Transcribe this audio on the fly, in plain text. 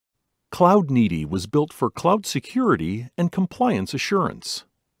Cloudneeti was built for cloud security and compliance assurance.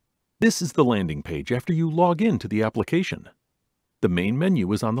 This is the landing page after you log in to the application. The main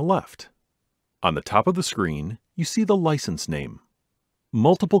menu is on the left. On the top of the screen, you see the license name.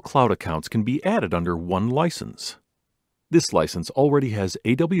 Multiple cloud accounts can be added under one license. This license already has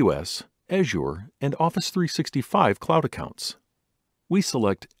AWS, Azure, and Office 365 cloud accounts. We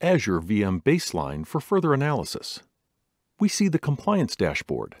select Azure VM Baseline for further analysis. We see the compliance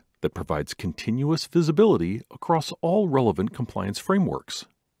dashboard that provides continuous visibility across all relevant compliance frameworks.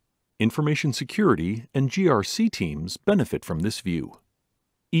 Information security and GRC teams benefit from this view.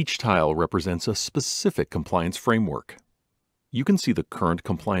 Each tile represents a specific compliance framework. You can see the current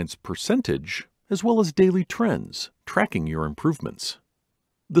compliance percentage as well as daily trends, tracking your improvements.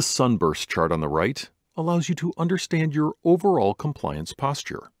 The sunburst chart on the right allows you to understand your overall compliance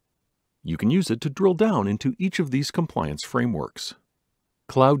posture. You can use it to drill down into each of these compliance frameworks.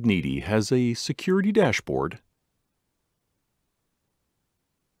 Cloudneeti has a security dashboard,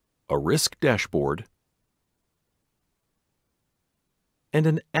 a risk dashboard, and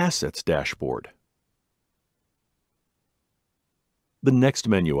an assets dashboard. The next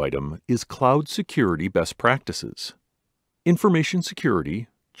menu item is Cloud Security Best Practices. Information security,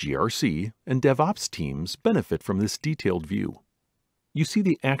 GRC, and DevOps teams benefit from this detailed view. You see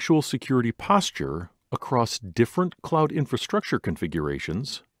the actual security posture across different cloud infrastructure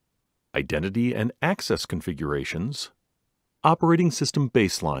configurations, identity and access configurations, operating system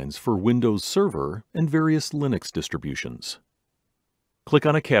baselines for Windows Server and various Linux distributions. Click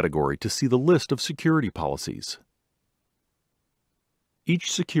on a category to see the list of security policies.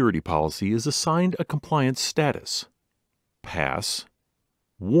 Each security policy is assigned a compliance status: pass,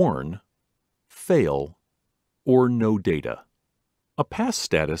 warn, fail, or no data. A pass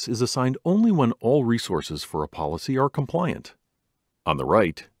status is assigned only when all resources for a policy are compliant. On the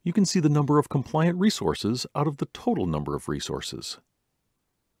right, you can see the number of compliant resources out of the total number of resources.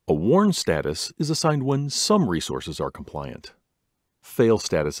 A warn status is assigned when some resources are compliant. Fail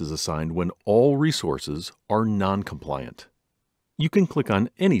status is assigned when all resources are non-compliant. You can click on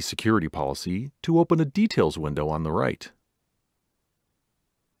any security policy to open a details window on the right.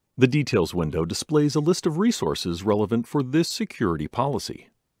 The Details window displays a list of resources relevant for this security policy.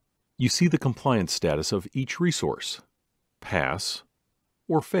 You see the compliance status of each resource: pass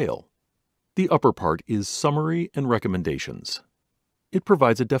or fail. The upper part is Summary and Recommendations. It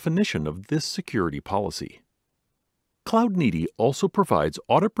provides a definition of this security policy. Cloudneeti also provides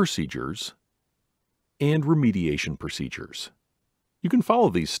audit procedures and remediation procedures. You can follow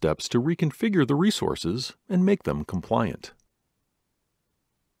these steps to reconfigure the resources and make them compliant.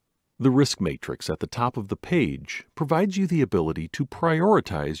 The risk matrix at the top of the page provides you the ability to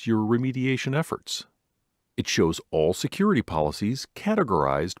prioritize your remediation efforts. It shows all security policies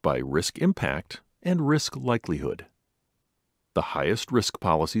categorized by risk impact and risk likelihood. The highest risk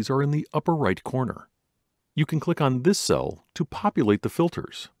policies are in the upper right corner. You can click on this cell to populate the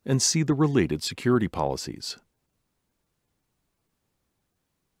filters and see the related security policies.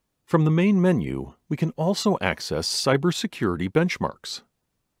 From the main menu, we can also access cybersecurity benchmarks.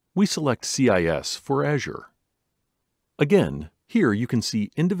 We select CIS for Azure. Again, here you can see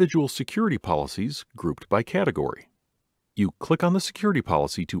individual security policies grouped by category. You click on the security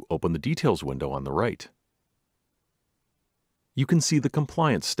policy to open the details window on the right. You can see the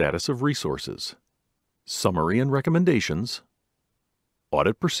compliance status of resources. Summary and recommendations,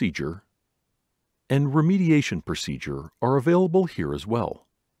 audit procedure, and remediation procedure are available here as well.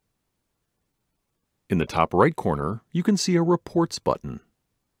 In the top right corner, you can see a Reports button.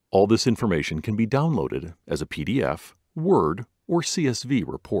 All this information can be downloaded as a PDF, Word, or CSV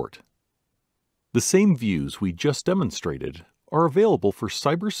report. The same views we just demonstrated are available for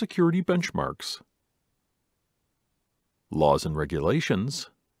cybersecurity benchmarks, laws and regulations,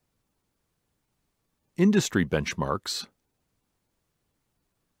 industry benchmarks,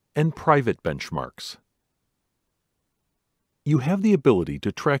 and private benchmarks. You have the ability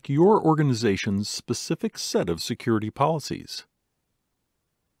to track your organization's specific set of security policies.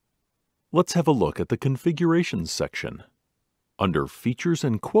 Let's have a look at the Configurations section. Under Features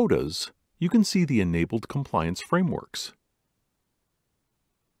and Quotas, you can see the enabled compliance frameworks.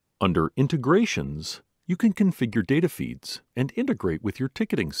 Under Integrations, you can configure data feeds and integrate with your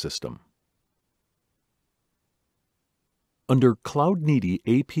ticketing system. Under Cloudneeti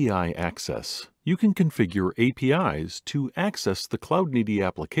API Access, you can configure APIs to access the Cloudneeti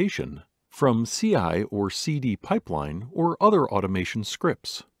application from CI or CD pipeline or other automation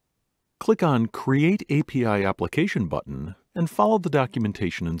scripts. Click on Create API Application button and follow the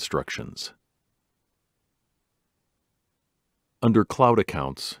documentation instructions. Under Cloud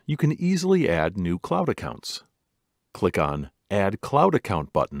Accounts, you can easily add new cloud accounts. Click on Add Cloud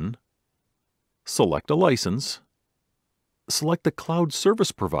Account button, select a license, select the cloud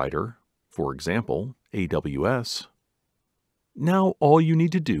service provider, for example, AWS. Now all you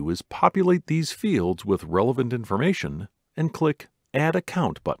need to do is populate these fields with relevant information and click Add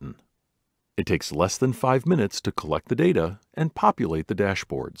Account button. It takes less than 5 minutes to collect the data and populate the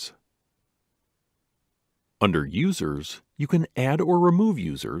dashboards. Under Users, you can add or remove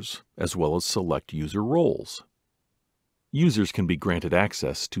users, as well as select user roles. Users can be granted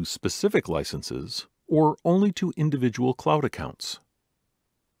access to specific licenses or only to individual cloud accounts.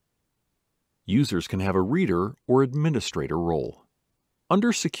 Users can have a reader or administrator role.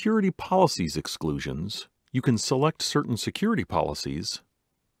 Under Security Policies exclusions, you can select certain security policies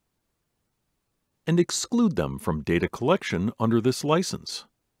and exclude them from data collection under this license.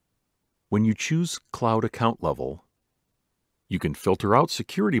 When you choose Cloud Account Level, you can filter out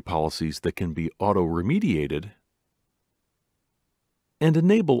security policies that can be auto-remediated and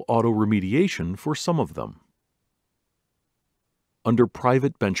enable auto-remediation for some of them. Under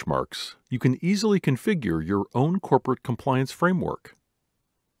Private Benchmarks, you can easily configure your own corporate compliance framework.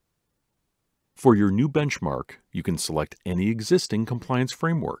 For your new benchmark, you can select any existing compliance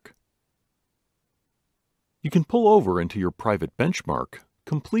framework. You can pull over into your private benchmark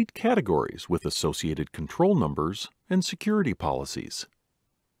complete categories with associated control numbers and security policies.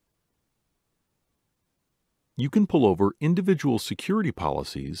 You can pull over individual security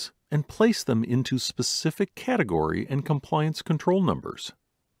policies and place them into specific category and compliance control numbers.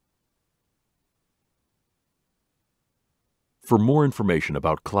 For more information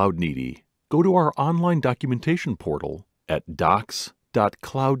about Cloudneeti, go to our online documentation portal at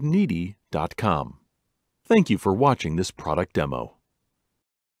docs.cloudneeti.com. Thank you for watching this product demo.